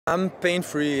I'm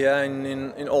pain-free, yeah,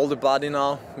 in all the body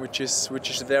now, which is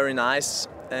very nice.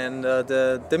 And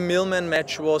the Millman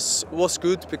match was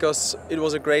good because it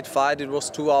was a great fight. It was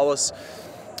 2 hours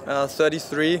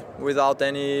 33 without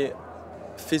any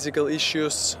physical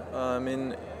issues.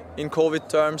 In COVID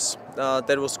terms,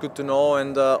 that was good to know.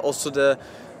 And also the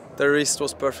wrist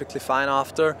was perfectly fine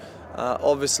after.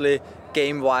 Obviously,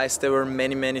 game-wise, there were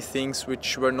many things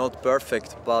which were not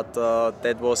perfect, but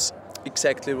that was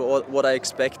exactly what I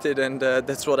expected, and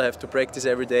that's what I have to practice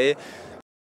every day.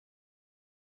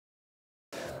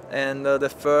 And the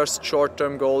first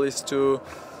short-term goal is to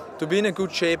be in a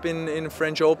good shape in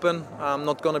French Open. I'm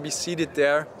not going to be seeded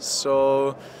there,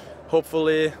 so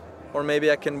hopefully, or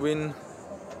maybe I can win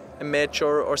a match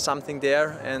or something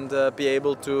there, and be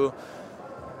able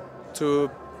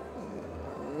to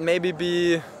maybe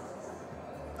be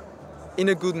in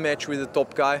a good match with the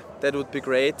top guy. That would be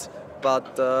great.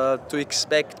 But to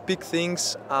expect big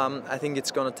things, I think it's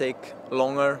going to take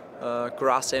longer.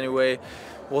 Grass anyway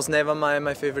was never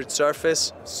my favorite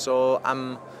surface, so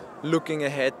I'm looking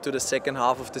ahead to the second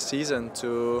half of the season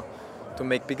to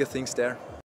make bigger things there.